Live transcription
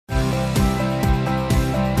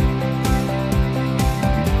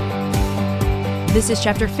This is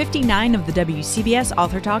Chapter 59 of the WCBS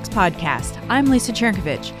Author Talks podcast. I'm Lisa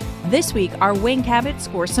Chernkovich. This week, our Wayne Cabot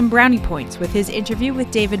scores some brownie points with his interview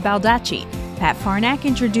with David Baldacci. Pat Farnack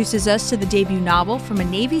introduces us to the debut novel from a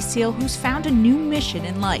Navy SEAL who's found a new mission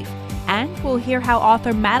in life. And we'll hear how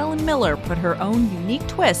author Madeline Miller put her own unique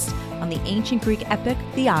twist on the ancient Greek epic,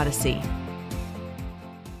 The Odyssey.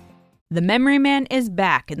 The Memory Man is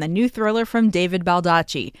back in the new thriller from David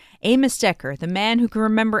Baldacci. Amos Decker, the man who can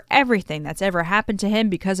remember everything that's ever happened to him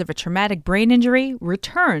because of a traumatic brain injury,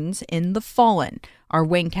 returns in The Fallen. Our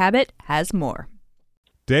Wayne Cabot has more.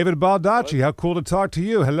 David Baldacci, how cool to talk to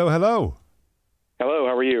you. Hello, hello. Hello,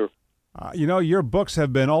 how are you? Your books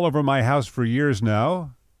have been all over my house for years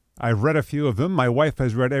now. I've read a few of them. My wife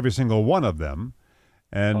has read every single one of them.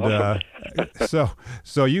 And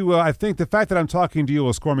so you, I think the fact that I'm talking to you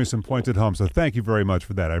will score me some points at home. So thank you very much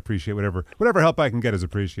for that. I appreciate whatever help I can get is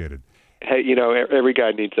appreciated. Hey, every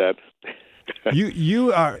guy needs that.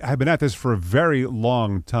 You have been at this for a very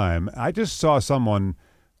long time. I just saw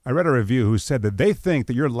I read a review who said that they think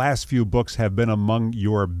that your last few books have been among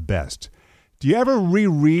your best. Do you ever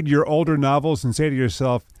reread your older novels and say to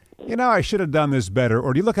yourself, I should have done this better?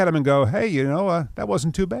 Or do you look at them and go, hey, that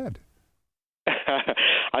wasn't too bad?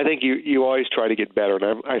 I think you always try to get better,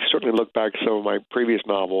 and I certainly look back at some of my previous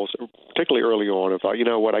novels, particularly early on, and thought,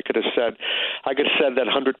 what I could have said that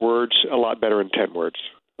 100 words a lot better in 10 words,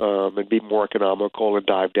 and be more economical and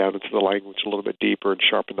dive down into the language a little bit deeper and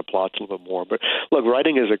sharpen the plots a little bit more. But look,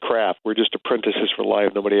 writing is a craft. We're just apprentices for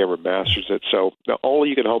life. Nobody ever masters it. So all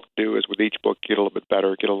you can hope to do is with each book get a little bit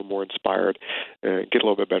better, get a little more inspired, and get a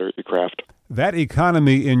little bit better at your craft. That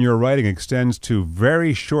economy in your writing extends to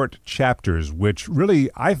very short chapters, which really,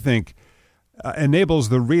 I think, enables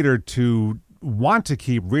the reader to want to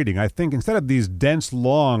keep reading. I think instead of these dense,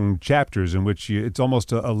 long chapters in which it's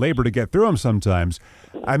almost a labor to get through them sometimes,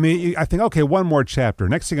 I think, okay, one more chapter.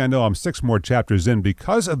 Next thing I know, I'm 6 more chapters in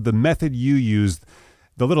because of the method you used,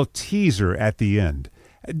 the little teaser at the end.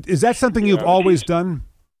 Is that something you've always done?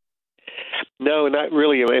 No, not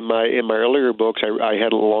really. In my earlier books, I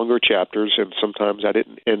had longer chapters, and sometimes I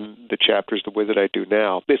didn't end the chapters the way that I do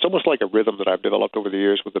now. It's almost like a rhythm that I've developed over the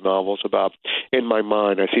years with the novels. About in my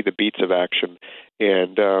mind, I see the beats of action,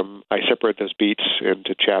 and I separate those beats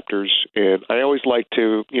into chapters. And I always like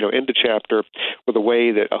to, end a chapter with a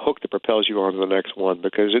way that a hook that propels you on to the next one,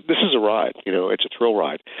 because this is a ride. It's a thrill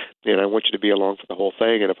ride, and I want you to be along for the whole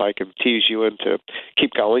thing. And if I can tease you into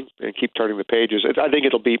keep going and keep turning the pages, I think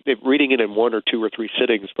it'll be reading it in 1 or 2 or 3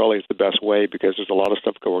 sittings probably is the best way, because there's a lot of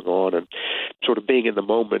stuff going on, and sort of being in the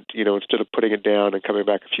moment, instead of putting it down and coming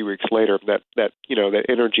back a few weeks later, that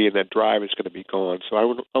energy and that drive is going to be gone. So I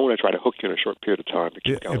want to try to hook you in a short period of time to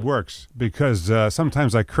keep going. It works, because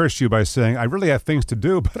sometimes I curse you by saying I really have things to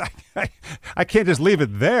do, but I can't just leave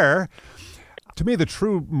it there. To me, the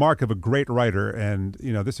true mark of a great writer, and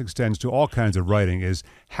this extends to all kinds of writing, is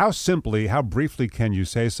how briefly can you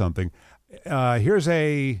say something. Here's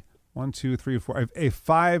a 1, 2, 3, 4, a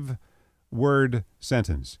 5-word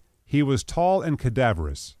sentence. He was tall and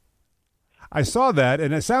cadaverous. I saw that,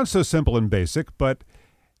 and it sounds so simple and basic, but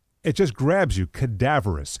it just grabs you.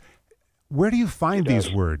 Cadaverous. Where do you find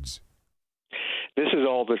these words? This is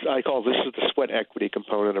the sweat equity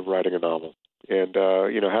component of writing a novel. And,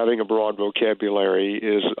 having a broad vocabulary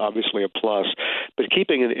is obviously a plus, but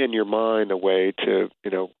keeping it in your mind a way to,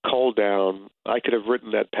 cull down. I could have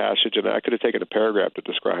written that passage and I could have taken a paragraph to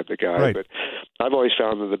describe the guy, right. But I've always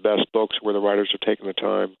found that the best books where the writers are taking the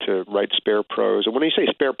time to write spare prose. And when you say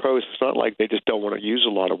spare prose, it's not like they just don't want to use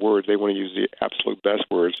a lot of words. They want to use the absolute best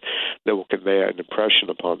words that will convey an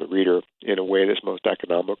impression upon the reader in a way that's most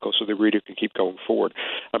economical so the reader can keep going forward.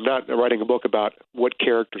 I'm not writing a book about what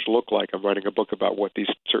characters look like. I'm writing a book about what these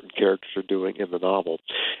certain characters are doing in the novel.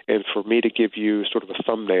 And for me to give you sort of a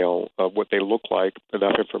thumbnail of what they look like,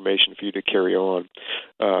 enough information for you to carry on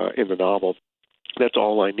in the novel, that's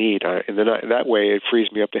all I need. And then that way it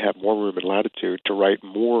frees me up to have more room and latitude to write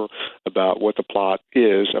more about what the plot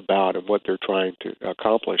is about and what they're trying to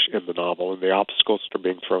accomplish in the novel and the obstacles that are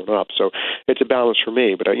being thrown up. So it's a balance for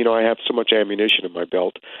me. But, I have so much ammunition in my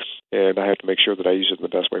belt, and I have to make sure that I use it in the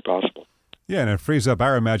best way possible. Yeah, and it frees up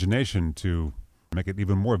our imagination to make it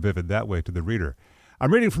even more vivid that way to the reader.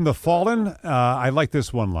 I'm reading from The Fallen. I like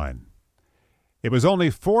this one line. It was only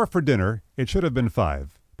 4 for dinner. It should have been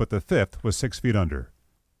 5, but the 5th was 6 feet under.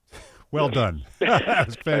 Well done. That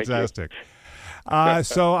was fantastic.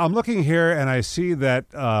 So I'm looking here, and I see that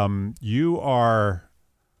you are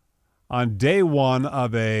on day 1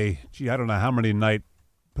 of I don't know how many night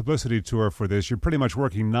publicity tour for this. You're pretty much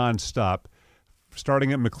working nonstop.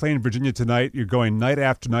 starting at McLean, Virginia tonight. You're going night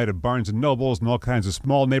after night at Barnes & Nobles and all kinds of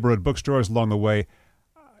small neighborhood bookstores along the way.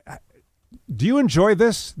 Do you enjoy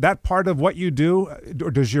that part of what you do,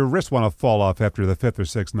 or does your wrist want to fall off after the fifth or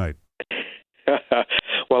sixth night?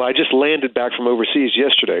 Well, I just landed back from overseas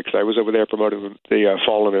yesterday because I was over there promoting the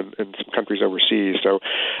Fallen in some countries overseas. So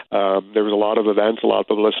there was a lot of events, a lot of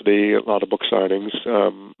publicity, a lot of book signings.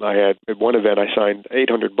 I had at one event I signed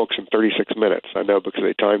 800 books in 36 minutes. I know because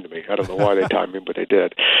they timed me. I don't know why they timed me, but they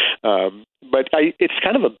did. But it's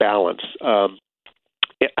kind of a balance.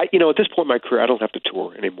 At this point in my career, I don't have to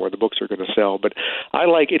tour anymore. The books are going to sell, but I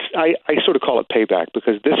sort of call it payback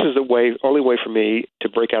because this is the only way for me to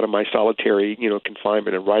break out of my solitary,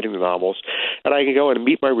 confinement and writing the novels. And I can go and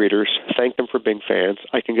meet my readers, thank them for being fans.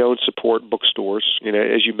 I can go and support bookstores.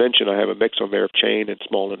 As you mentioned, I have a mix on there of chain and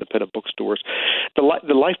small independent bookstores. The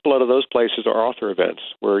lifeblood of those places are author events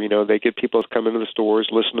where, they get people to come into the stores,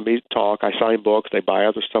 listen to me talk. I sign books. They buy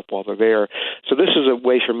other stuff while they're there. So this is a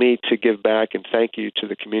way for me to give back and thank you to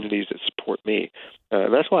the communities that support me.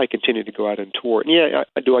 And that's why I continue to go out and tour.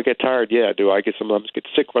 And do I get tired? Yeah. Do I sometimes get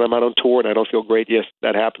sick when I'm out on tour and I don't feel great? Yes,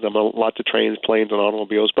 that happens. I'm on lots of trains, planes, and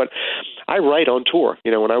automobiles. But I write on tour.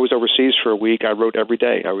 When I was overseas for a week, I wrote every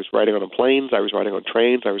day. I was writing on planes. I was writing on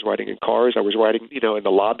trains. I was writing in cars. I was writing, in the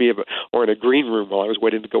lobby or in a green room while I was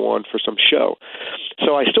waiting to go on for some show.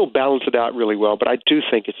 So I still balance it out really well. But I do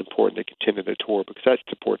think it's important to continue to tour because that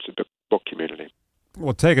supports the book community.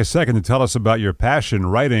 Well, take a second to tell us about your passion,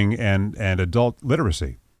 writing and adult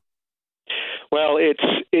literacy. Well,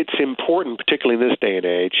 it's important, particularly in this day and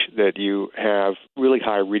age, that you have really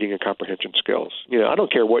high reading and comprehension skills. I don't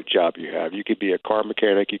care what job you have. You could be a car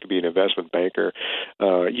mechanic. You could be an investment banker.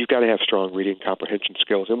 You've got to have strong reading and comprehension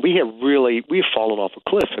skills. And we've fallen off a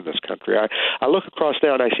cliff in this country. I look across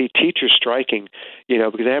now and I see teachers striking,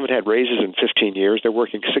 because they haven't had raises in 15 years. They're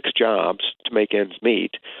working 6 jobs to make ends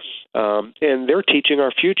meet. And they're teaching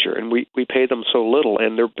our future, and we pay them so little,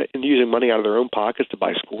 and they're using money out of their own pockets to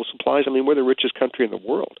buy school supplies. I mean, we're the richest country in the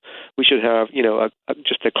world. We should have,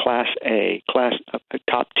 just a a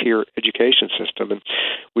top-tier education system, and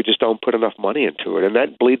we just don't put enough money into it. And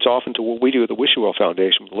that bleeds off into what we do at the Wishy-Well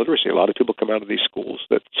Foundation with literacy. A lot of people come out of these schools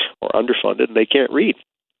that are underfunded, and they can't read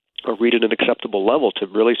or read at an acceptable level to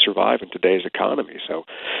really survive in today's economy. So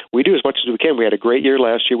we do as much as we can. We had a great year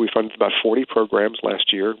last year. We funded about 40 programs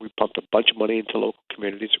last year. We pumped a bunch of money into local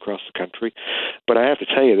communities across the country. But I have to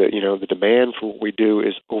tell you that, the demand for what we do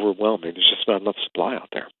is overwhelming. There's just not enough supply out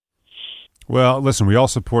there. Well, listen, we all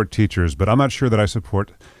support teachers, but I'm not sure that I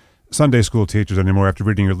support Sunday school teachers anymore after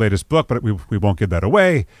reading your latest book, but we won't give that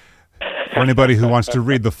away. For anybody who wants to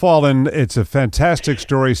read The Fallen, it's a fantastic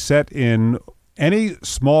story set in any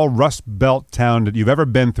small Rust Belt town that you've ever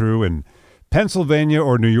been through in Pennsylvania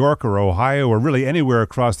or New York or Ohio or really anywhere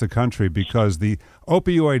across the country, because the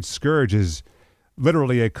opioid scourge is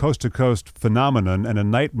literally a coast-to-coast phenomenon and a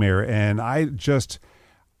nightmare. And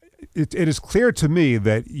it is clear to me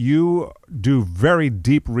that you do very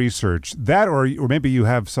deep research. That or maybe you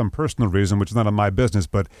have some personal reason, which is none of my business,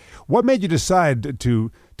 but what made you decide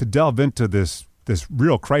to delve into this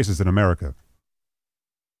real crisis in America?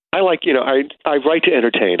 I write to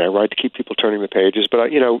entertain. I write to keep people turning the pages. But,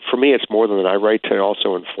 for me, it's more than that. I write to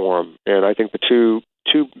also inform. And I think the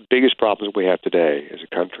two biggest problems we have today as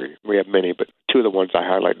a country, we have many, but 2 of the ones I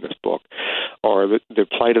highlight in this book are the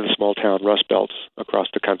plight of the small town Rust Belts across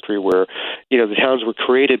the country where, the towns were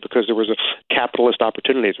created because there was a capitalist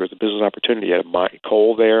opportunity. There was a business opportunity. You had a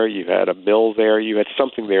coal there. You had a mill there. You had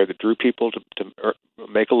something there that drew people to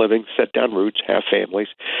make a living, set down roots, have families.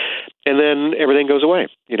 And then everything goes away.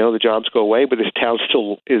 The jobs go away, but this town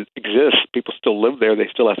still exists. People still live there. They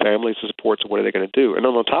still have families to support. So what are they going to do? And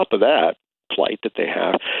on top of that plight that they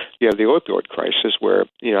have, you have the opioid crisis where,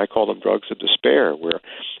 I call them drugs of despair, where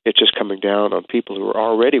it's just coming down on people who are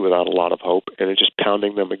already without a lot of hope, and it's just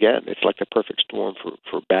pounding them again. It's like the perfect storm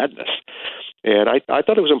for badness. And I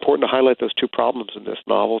thought it was important to highlight those 2 problems in this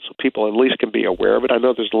novel so people at least can be aware of it. I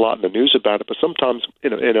know there's a lot in the news about it, but sometimes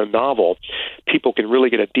in a novel, people can really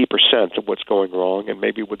get a deeper sense of what's going wrong, and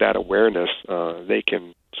maybe with that awareness, they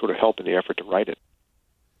can sort of help in the effort to write it.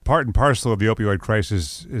 Part and parcel of the opioid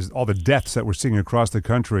crisis is all the deaths that we're seeing across the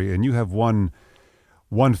country, and you have one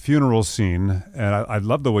funeral scene, and I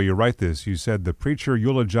love the way you write this. You said the preacher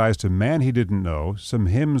eulogized a man he didn't know, some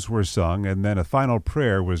hymns were sung, and then a final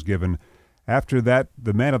prayer was given. After that,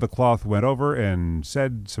 the man of the cloth went over and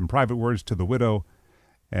said some private words to the widow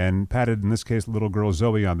and patted, in this case, little girl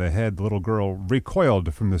Zoe on the head. The little girl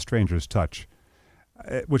recoiled from the stranger's touch,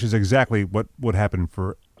 which is exactly what would happen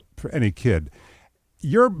for any kid.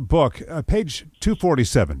 Your book, page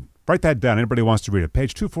 247, Write that down. Anybody wants to read it.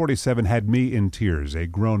 Page 247 had me in tears, a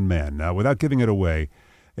grown man. Now, without giving it away,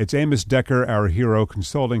 it's Amos Decker, our hero,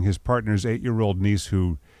 consoling his partner's 8-year-old niece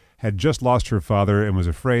who had just lost her father and was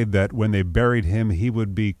afraid that when they buried him, he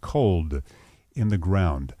would be cold in the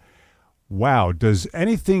ground. Wow. Does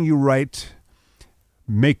anything you write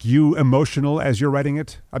make you emotional as you're writing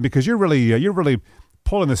it? Because you're really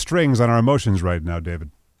pulling the strings on our emotions right now,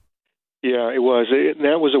 David. Yeah, it was.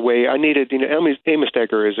 That was a way I needed. Amos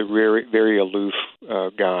Decker is a very, very aloof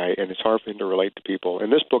guy, and it's hard for him to relate to people.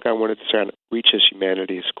 In this book, I wanted to try to reach his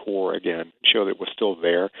humanity's core again, show that it was still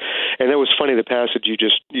there. And it was funny, the passage you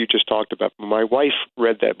just talked about. When my wife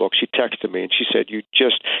read that book, she texted me and she said,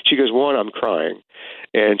 she goes, 1, I'm crying,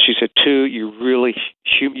 and she said, 2, you really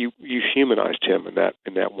you humanized him in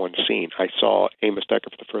that one scene. I saw Amos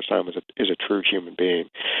Decker for the first time as a true human being,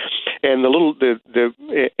 and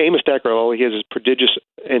the Amos Decker, although he has his prodigious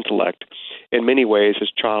intellect, in many ways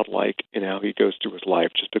is childlike in how he goes through his life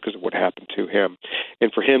just because of what happened to him.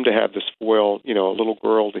 And for him to have this foil, a little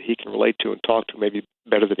girl that he can relate to and talk to maybe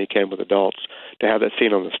better than he can with adults, to have that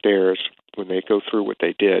scene on the stairs when they go through what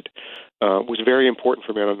they did, was very important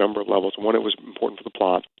for me on a number of levels. 1, it was important for the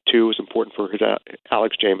plot. 2, it was important for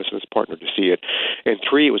Alex Jamieson, his partner, to see it. And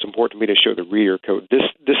 3, it was important to me to show the reader code. This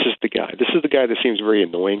is the guy. This is the guy that seems very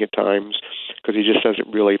annoying at times because he just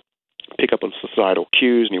doesn't really pick up on societal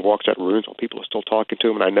cues, and he walks out of rooms while people are still talking to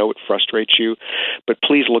him, and I know it frustrates you, but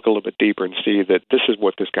please look a little bit deeper and see that this is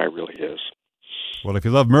what this guy really is. Well, if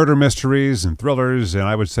you love murder mysteries and thrillers, and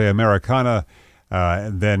I would say Americana,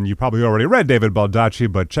 then you probably already read David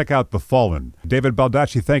Baldacci, but check out The Fallen. David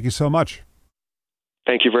Baldacci, thank you so much.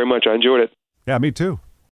 Thank you very much. I enjoyed it. Yeah, me too.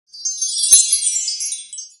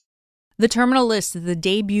 The Terminal List is the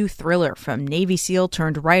debut thriller from Navy SEAL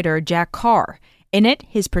turned writer Jack Carr. In it,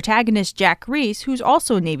 his protagonist Jack Reese, who's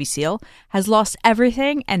also a Navy SEAL, has lost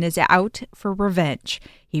everything and is out for revenge.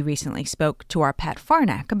 He recently spoke to our Pat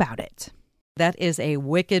Farnack about it. That is a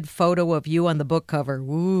wicked photo of you on the book cover.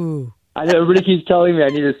 Woo! I know everybody keeps telling me I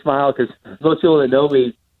need to smile because most people that know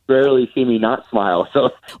me rarely see me not smile. So,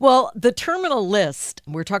 well, The Terminal List,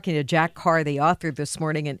 we're talking to Jack Carr, the author, this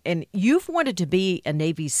morning, and you've wanted to be a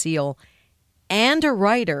Navy SEAL and a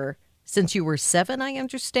writer since you were 7, I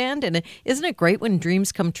understand. And isn't it great when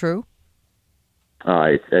dreams come true?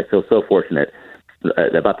 I feel so fortunate.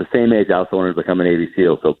 About the same age, I also wanted to become a Navy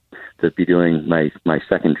SEAL. So to be doing my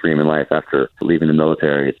second dream in life after leaving the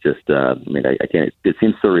military, it's just, I can't. It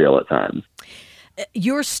seems surreal at times.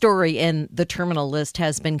 Your story in The Terminal List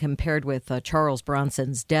has been compared with Charles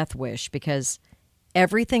Bronson's Death Wish because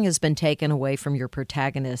everything has been taken away from your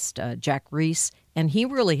protagonist, Jack Reese, and he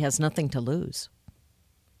really has nothing to lose.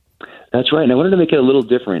 That's right. And I wanted to make it a little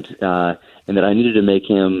different in that I needed to make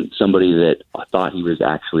him somebody that thought he was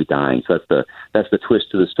actually dying. So that's the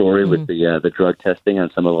twist to the story with the drug testing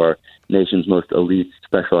on some of our nation's most elite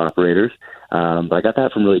special operators. But I got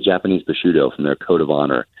that from really Japanese Bushido, from their code of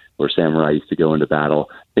honor, where samurai used to go into battle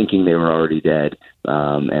thinking they were already dead,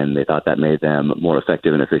 and they thought that made them more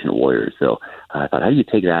effective and efficient warriors. So I thought, how do you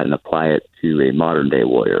take that and apply it to a modern-day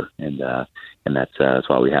warrior? And that's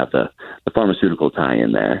why we have the pharmaceutical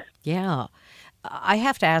tie-in there. Yeah. I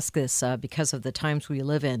have to ask this because of the times we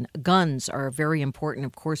live in. Guns are very important,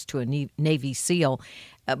 of course, to a Navy SEAL.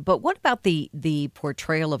 But what about the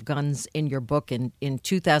portrayal of guns in your book in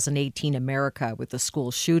 2018 America with the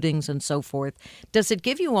school shootings and so forth? Does it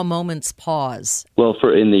give you a moment's pause? Well,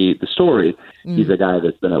 in the story, he's a guy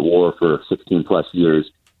that's been at war for 16 plus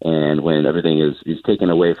years. And when everything is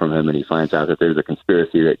taken away from him and he finds out that there's a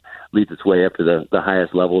conspiracy that leads its way up to the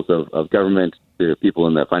highest levels of government, to people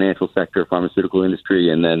in the financial sector, pharmaceutical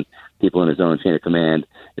industry, and then people in his own chain of command,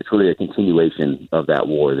 it's really a continuation of that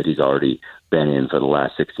war that he's already been in for the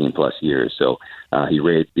last 16 plus years. So he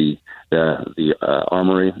raids the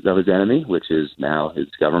armory of his enemy, which is now his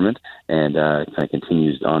government, and kind of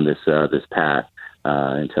continues on this path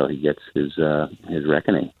until he gets his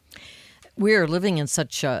reckoning. We're living in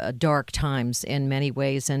such dark times in many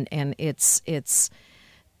ways, and it's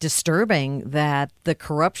disturbing that the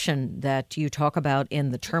corruption that you talk about in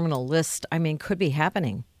The Terminal List, could be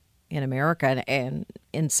happening in America, and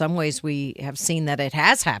in some ways we have seen that it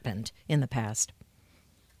has happened in the past.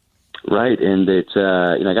 Right, and it's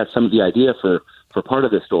I got some of the idea for part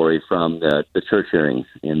of the story from the church hearings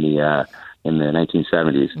in the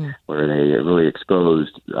 1970s, where they really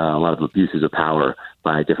exposed a lot of abuses of power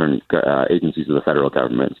by different agencies of the federal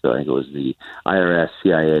government. So I think it was the IRS,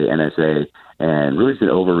 CIA, NSA, and really an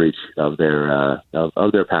overreach of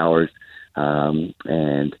their powers.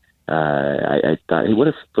 And I thought, hey, what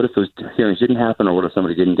if those hearings didn't happen, or what if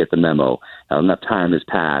somebody didn't get the memo? Enough time has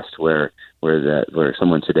passed where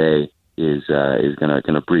someone today is going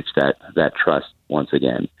to breach that trust once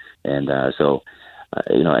again. And so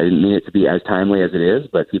I didn't mean it to be as timely as it is,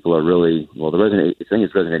 but people are really, the thing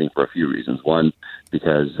is resonating for a few reasons. One,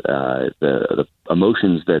 because the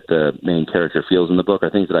emotions that the main character feels in the book are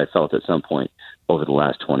things that I felt at some point over the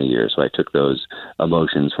last 20 years. So I took those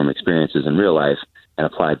emotions from experiences in real life and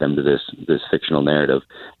applied them to this fictional narrative.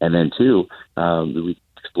 And then two, we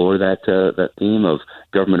explore that theme of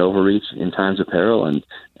government overreach in times of peril and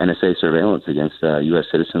NSA surveillance against U.S.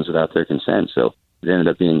 citizens without their consent. So it ended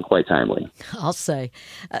up being quite timely. I'll say,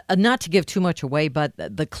 not to give too much away, but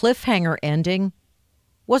the cliffhanger ending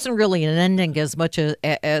wasn't really an ending as much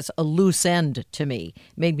as a loose end to me.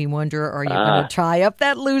 Made me wonder, are you going to tie up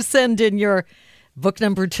that loose end in your book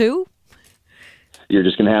number 2? You're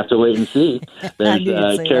just going to have to wait and see.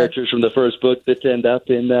 There's characters from the first book that end up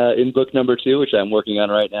in book number 2, which I'm working on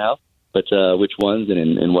right now. But which ones and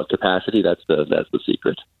in what capacity, that's the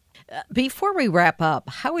secret. Before we wrap up,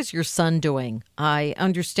 how is your son doing? I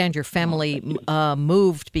understand your family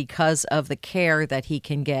moved because of the care that he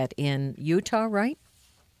can get in Utah, right?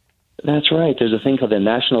 That's right. There's a thing called the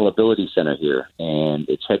National Ability Center here, and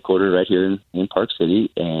it's headquartered right here in Park City,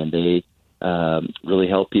 and they really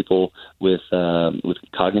help people with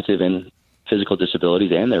cognitive and physical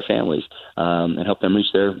disabilities and their families, and help them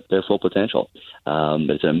reach their full potential. But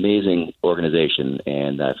it's an amazing organization,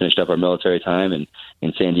 and I finished up our military time in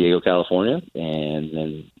San Diego, California, and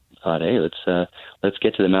then thought, hey, let's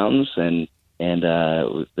get to the mountains and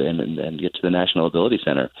get to the National Ability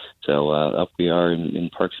Center. So up we are in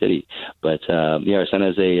Park City. But our son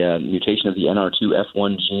has a mutation of the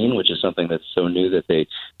NR2F1 gene, which is something that's so new that they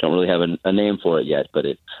don't really have a name for it yet. But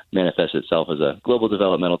it manifests itself as a global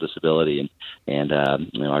developmental disability, and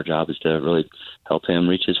our job is to really help him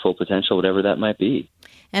reach his full potential, whatever that might be.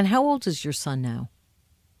 And how old is your son now?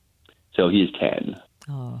 So he's 10.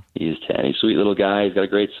 Oh, he is 10. He's a sweet little guy. He's got a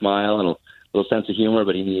great smile and a little sense of humor,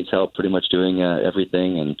 but he needs help pretty much doing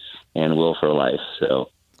everything and will for life. So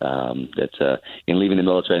that's in leaving the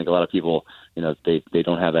military, I think a lot of people, they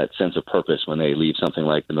don't have that sense of purpose when they leave something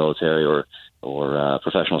like the military or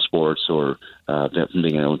professional sports or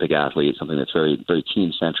being an Olympic athlete, something that's very, very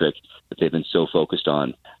team-centric that they've been so focused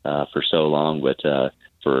on for so long. But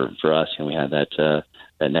for us, we had that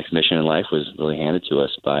next mission in life was really handed to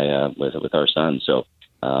us by with our son. So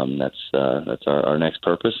that's our next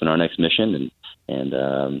purpose and our next mission, and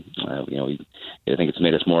I think it's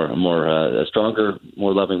made us a stronger,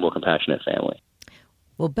 more loving, more compassionate family.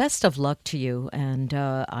 Well, best of luck to you, and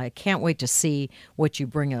I can't wait to see what you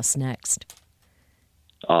bring us next.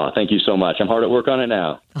 Oh, thank you so much. I'm hard at work on it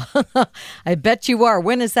now. I bet you are.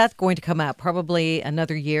 When is that going to come out? Probably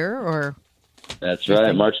another year, or? That's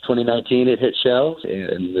right. March 2019, it hit shelves,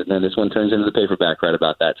 and then this one turns into the paperback right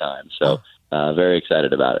about that time. So very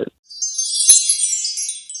excited about it.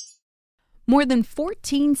 More than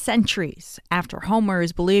 14 centuries after Homer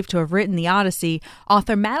is believed to have written the Odyssey,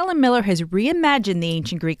 author Madeline Miller has reimagined the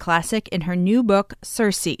ancient Greek classic in her new book,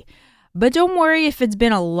 Circe. But don't worry if it's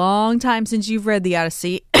been a long time since you've read the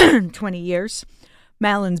Odyssey, 20 years.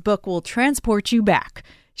 Madeline's book will transport you back.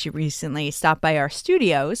 She recently stopped by our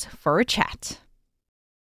studios for a chat.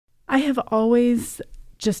 I have always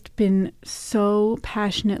just been so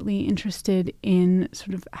passionately interested in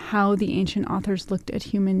sort of how the ancient authors looked at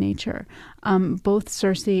human nature. Both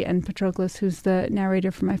Circe and Patroclus, who's the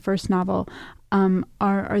narrator for my first novel,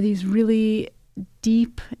 are these really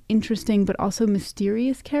deep, interesting, but also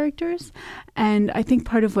mysterious characters. And I think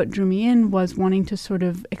part of what drew me in was wanting to sort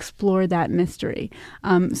of explore that mystery.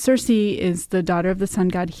 Circe is the daughter of the sun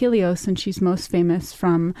god Helios, and she's most famous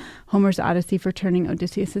from Homer's Odyssey for turning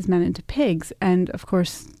Odysseus's men into pigs. And of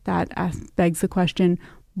course, that begs the question,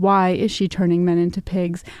 why is she turning men into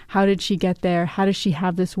pigs? How did she get there? How does she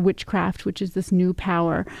have this witchcraft, which is this new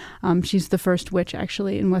power? She's the first witch,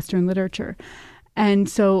 actually, in Western literature. And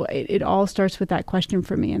so it all starts with that question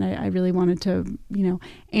for me, and I really wanted to,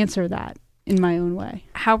 answer that in my own way.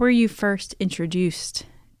 How were you first introduced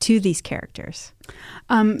to these characters?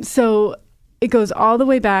 So it goes all the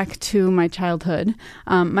way back to my childhood.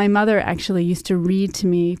 My mother actually used to read to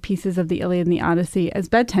me pieces of the Iliad and the Odyssey as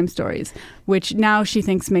bedtime stories, which now she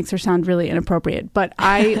thinks makes her sound really inappropriate. But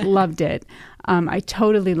I loved it. I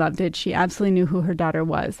totally loved it. She absolutely knew who her daughter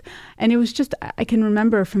was. And it was just, I can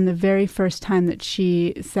remember from the very first time that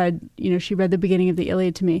she said, she read the beginning of the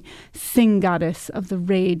Iliad to me, "Sing, goddess of the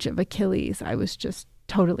rage of Achilles." I was just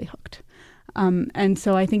totally hooked. And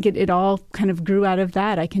so I think it all kind of grew out of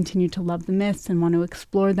that. I continued to love the myths and want to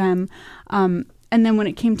explore them. And then when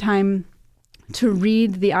it came time to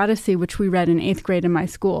read the Odyssey, which we read in 8th grade in my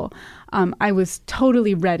school, I was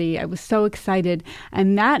totally ready. I was so excited.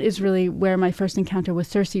 And that is really where my first encounter with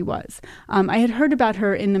Circe was. I had heard about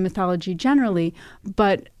her in the mythology generally,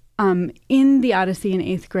 but in the Odyssey in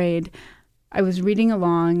 8th grade, I was reading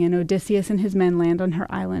along, and Odysseus and his men land on her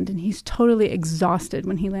island, and he's totally exhausted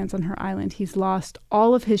when he lands on her island. He's lost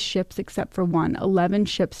all of his ships except for one, 11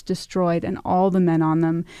 ships destroyed and all the men on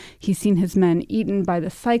them. He's seen his men eaten by the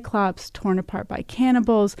Cyclops, torn apart by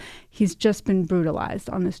cannibals. He's just been brutalized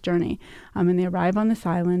on this journey. And they arrive on this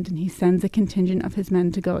island, and he sends a contingent of his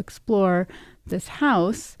men to go explore this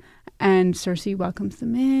house. And Circe welcomes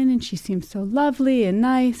them in, and she seems so lovely and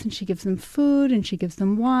nice, and she gives them food, and she gives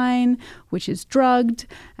them wine, which is drugged,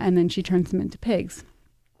 and then she turns them into pigs.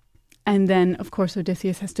 And then, of course,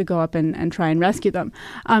 Odysseus has to go up and try and rescue them.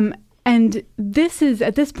 And this is,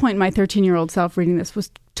 at this point, my 13-year-old self reading this was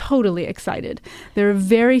totally excited. There are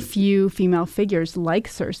very few female figures like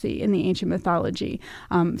Circe in the ancient mythology.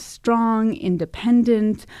 Strong,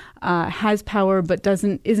 independent, has power, but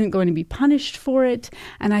isn't going to be punished for it.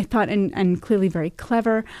 And I thought, and clearly very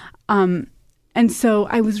clever. And so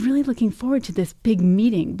I was really looking forward to this big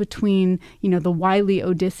meeting between, the wily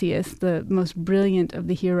Odysseus, the most brilliant of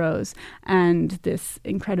the heroes, and this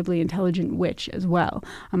incredibly intelligent witch as well.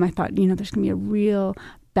 I thought, there's going to be a real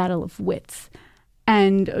battle of wits.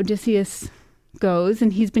 And Odysseus goes,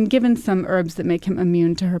 and he's been given some herbs that make him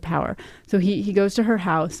immune to her power. So he goes to her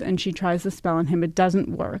house, and she tries the spell on him. It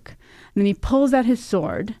doesn't work. And then he pulls out his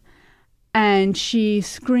sword, and she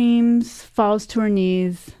screams, falls to her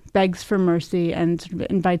knees, begs for mercy, and sort of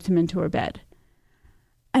invites him into her bed.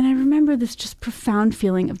 And I remember this just profound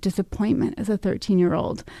feeling of disappointment as a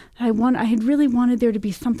 13-year-old. I had really wanted there to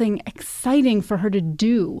be something exciting for her to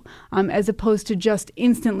do, as opposed to just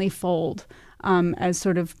instantly fold, as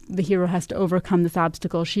sort of the hero has to overcome this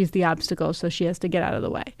obstacle. She's the obstacle, so she has to get out of the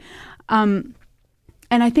way.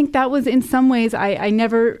 And I think that was, in some ways, I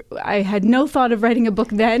had no thought of writing a book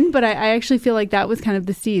then, but I actually feel like that was kind of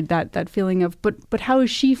the seed, that feeling of, but how is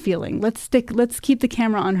she feeling? Let's keep the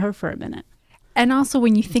camera on her for a minute. And also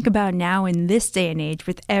when you think about now in this day and age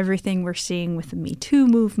with everything we're seeing with the Me Too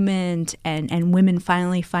movement and women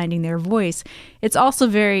finally finding their voice, it's also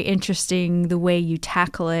very interesting the way you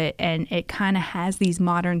tackle it, and it kind of has these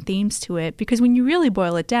modern themes to it, because when you really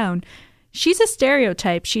boil it down, she's a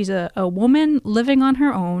stereotype. She's a woman living on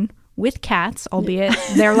her own with cats, albeit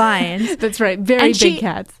they're lions. That's right. Very big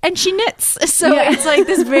cats. And she knits. So it's like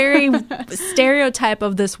this very stereotype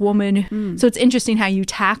of this woman. So it's interesting how you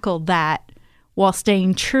tackle that while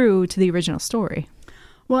staying true to the original story.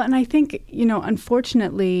 Well, and I think,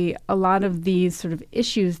 unfortunately, a lot of these sort of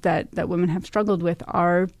issues that women have struggled with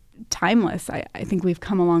are timeless. I think we've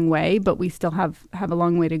come a long way, but we still have a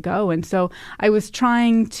long way to go. And so I was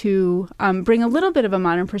trying to bring a little bit of a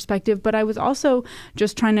modern perspective, but I was also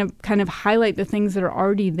just trying to kind of highlight the things that are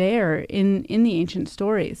already there in the ancient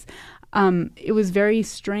stories. It was very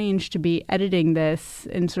strange to be editing this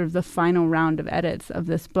in sort of the final round of edits of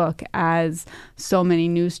this book as so many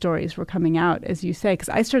news stories were coming out, as you say, because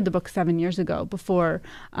I started the book 7 years ago before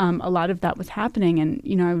a lot of that was happening. And,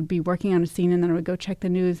 I would be working on a scene and then I would go check the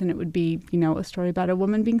news and it would be, a story about a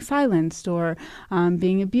woman being silenced or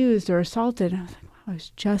being abused or assaulted. And I was like, wow, I was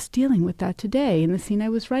just dealing with that today in the scene I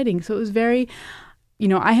was writing. So it was very...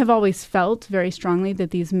 I have always felt very strongly that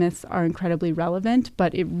these myths are incredibly relevant,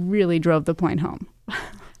 but it really drove the point home.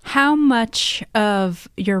 How much of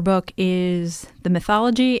your book is the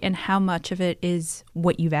mythology and how much of it is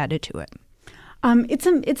what you've added to it?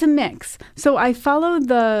 It's a mix. So I follow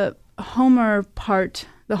the Homer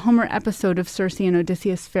episode of Circe and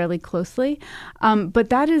Odysseus fairly closely. But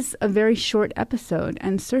that is a very short episode.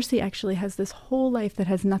 And Circe actually has this whole life that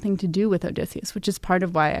has nothing to do with Odysseus, which is part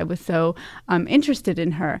of why I was so interested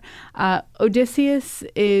in her. Odysseus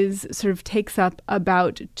takes up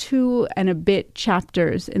about 2 and a bit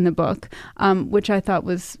chapters in the book, which I thought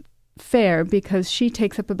was fair because she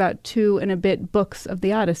takes up about 2 and a bit books of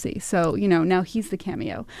the Odyssey. So, now he's the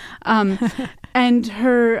cameo. And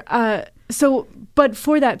her... But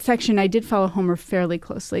for that section, I did follow Homer fairly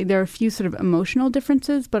closely. There are a few sort of emotional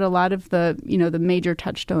differences, but a lot of the major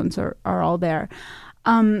touchstones are all there.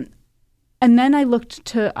 And then I looked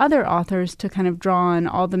to other authors to kind of draw on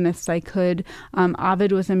all the myths I could.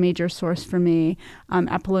 Ovid was a major source for me.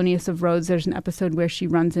 Apollonius of Rhodes, there's an episode where she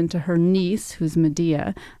runs into her niece, who's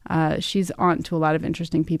Medea. She's aunt to a lot of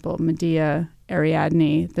interesting people. Medea,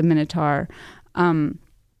 Ariadne, the Minotaur,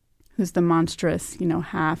 who's the monstrous,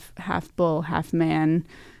 half bull, half man,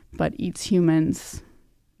 but eats humans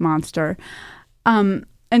monster.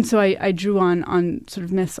 And so I drew on sort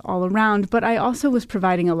of myths all around, but I also was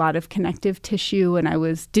providing a lot of connective tissue,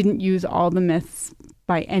 and didn't use all the myths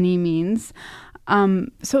by any means.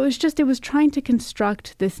 So it was trying to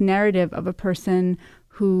construct this narrative of a person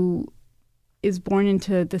who is born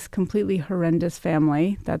into this completely horrendous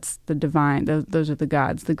family. That's the divine. Those are the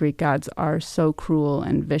gods. The Greek gods are so cruel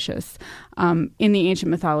and vicious in the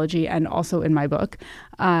ancient mythology and also in my book,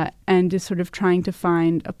 and is sort of trying to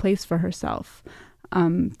find a place for herself.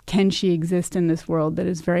 Can she exist in this world that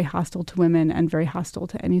is very hostile to women and very hostile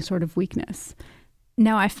to any sort of weakness?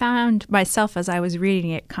 Now, I found myself, as I was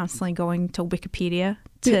reading it, constantly going to Wikipedia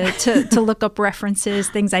to look up references,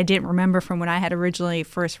 things I didn't remember from when I had originally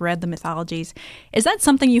first read the mythologies. Is that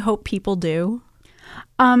something you hope people do?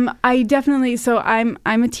 I definitely. So I'm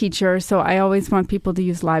a teacher, so I always want people to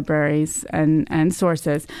use libraries and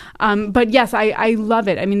sources. But yes, I love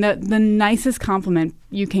it. I mean, the nicest compliment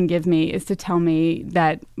you can give me is to tell me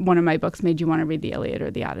that one of my books made you want to read the Iliad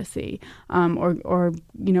or the Odyssey, or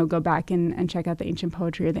go back and check out the ancient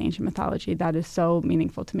poetry or the ancient mythology. That is so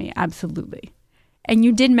meaningful to me. Absolutely. And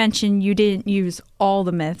you did mention you didn't use all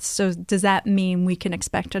the myths. So does that mean we can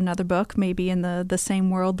expect another book, maybe in the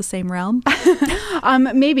same world, the same realm?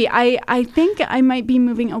 Maybe. I think I might be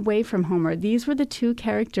moving away from Homer. These were the two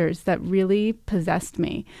characters that really possessed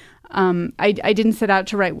me. I didn't set out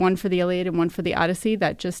to write one for the Iliad and one for the Odyssey.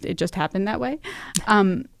 It just happened that way.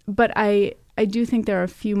 But I do think there are a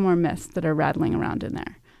few more myths that are rattling around in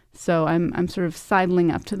there. So I'm sort of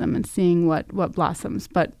sidling up to them and seeing what blossoms.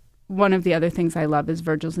 But one of the other things I love is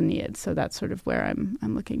Virgil's Aeneid, so that's sort of where I'm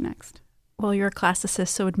looking next. Well, you're a classicist,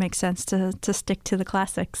 so it would make sense to stick to the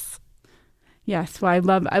classics. Yes,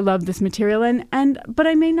 well, I love this material, but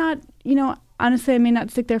I may not, honestly, I may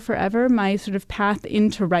not stick there forever. My sort of path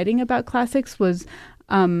into writing about classics was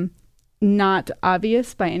not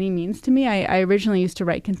obvious by any means to me. I originally used to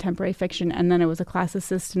write contemporary fiction, and then I was a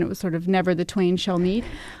classicist, and it was sort of never the twain shall meet.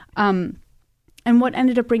 And what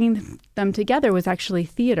ended up bringing them together was actually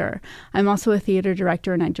theater. I'm also a theater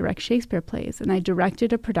director, and I direct Shakespeare plays. And I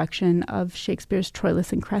directed a production of Shakespeare's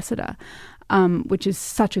Troilus and Cressida, which is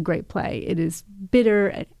such a great play. It is bitter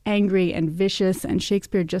and angry and vicious, and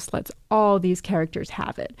Shakespeare just lets all these characters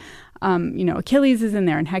have it. Achilles is in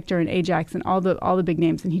there, and Hector and Ajax, and all the big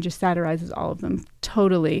names, and he just satirizes all of them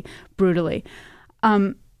totally brutally.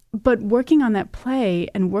 But working on that play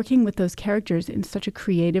and working with those characters in such a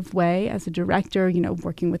creative way as a director,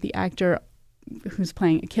 working with the actor who's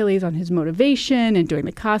playing Achilles on his motivation and doing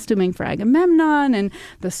the costuming for Agamemnon and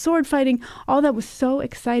the sword fighting, all that was so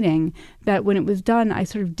exciting that when it was done, I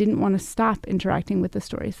sort of didn't want to stop interacting with the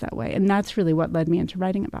stories that way. And that's really what led me into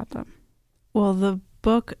writing about them. Well, the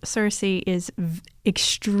book, Circe, is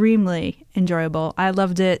extremely enjoyable. I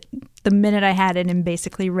loved it the minute I had it and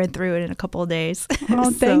basically read through it in a couple of days. Oh,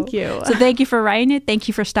 thank you. So thank you for writing it. Thank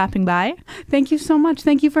you for stopping by. Thank you so much.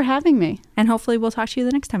 Thank you for having me. And hopefully we'll talk to you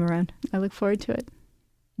the next time around. I look forward to it.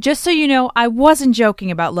 Just so you know, I wasn't joking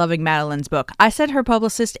about loving Madeline's book. I sent her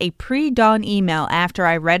publicist a pre-dawn email after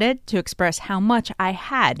I read it to express how much I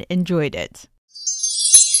had enjoyed it.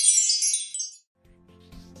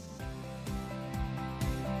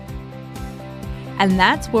 And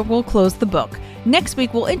that's where we'll close the book. Next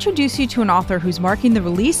week, we'll introduce you to an author who's marking the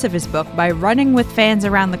release of his book by running with fans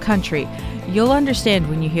around the country. You'll understand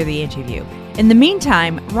when you hear the interview. In the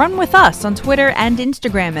meantime, run with us on Twitter and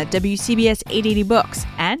Instagram at WCBS 880 Books.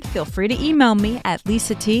 And feel free to email me at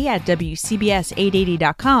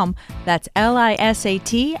lisat@WCBS880.com. That's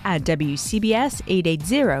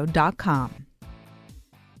LISAT@WCBS880.com.